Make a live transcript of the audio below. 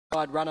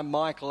Runner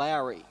Mike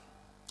Lowry,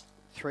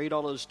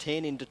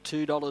 $3.10 into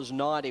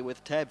 $2.90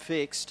 with tab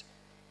fixed.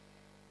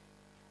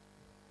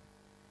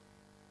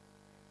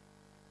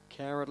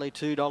 Currently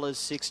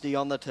 $2.60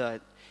 on the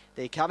tote.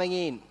 They're coming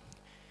in.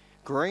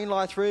 Green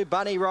light through,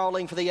 Bunny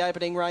rolling for the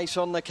opening race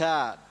on the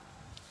card.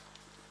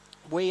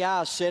 We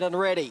are set and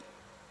ready.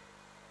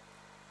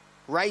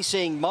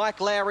 Racing, Mike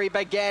Lowry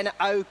began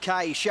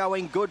okay,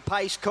 showing good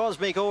pace,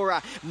 Cosmic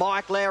Aura.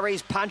 Mike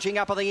Lowry's punching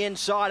up on the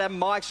inside, and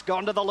Mike's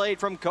gone to the lead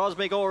from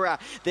Cosmic Aura.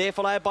 They're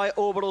followed by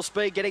Orbital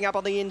Speed, getting up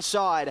on the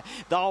inside.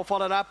 They'll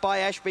followed up by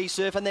Ashby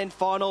Surf, and then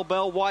Final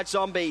Bell, White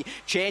Zombie.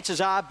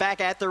 Chances are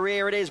back at the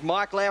rear. It is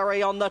Mike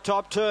Lowry on the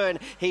top turn.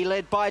 He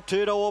led by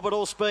 2 to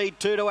Orbital Speed,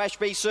 2 to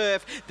Ashby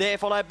Surf. They're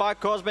followed by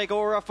Cosmic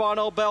Aura,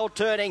 Final Bell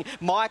turning.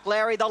 Mike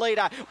Lowry the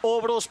leader.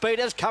 Orbital Speed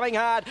is coming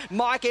hard.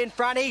 Mike in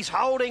front. He's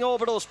holding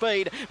Orbital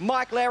Speed.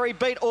 Mike Lowry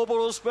beat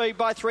Orbital Speed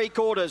by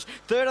 3/4.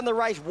 Third in the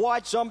race,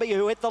 White Zombie,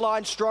 who hit the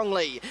line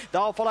strongly.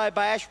 They'll follow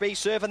by Ashby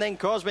Surf and then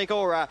Cosmic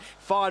Aura,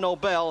 Final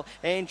Bell,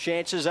 and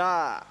Chances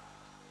Are.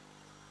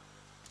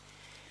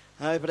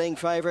 Opening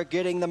favourite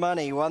getting the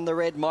money. Won the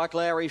red, Mike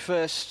Lowry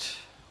first.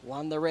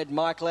 Won the red,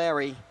 Mike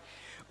Lowry.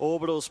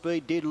 Orbital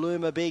Speed did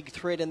loom a big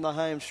threat in the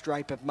home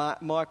straight, but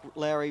Mike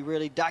Lowry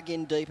really dug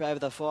in deep over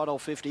the final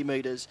 50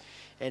 metres,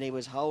 and he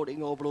was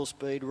holding Orbital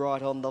Speed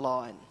right on the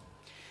line.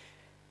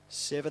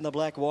 7, the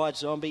Black White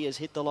Zombie, has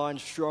hit the line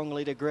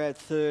strongly to grab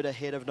third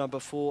ahead of number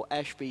 4,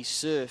 Ashby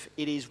Surf.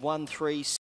 It is 1-3.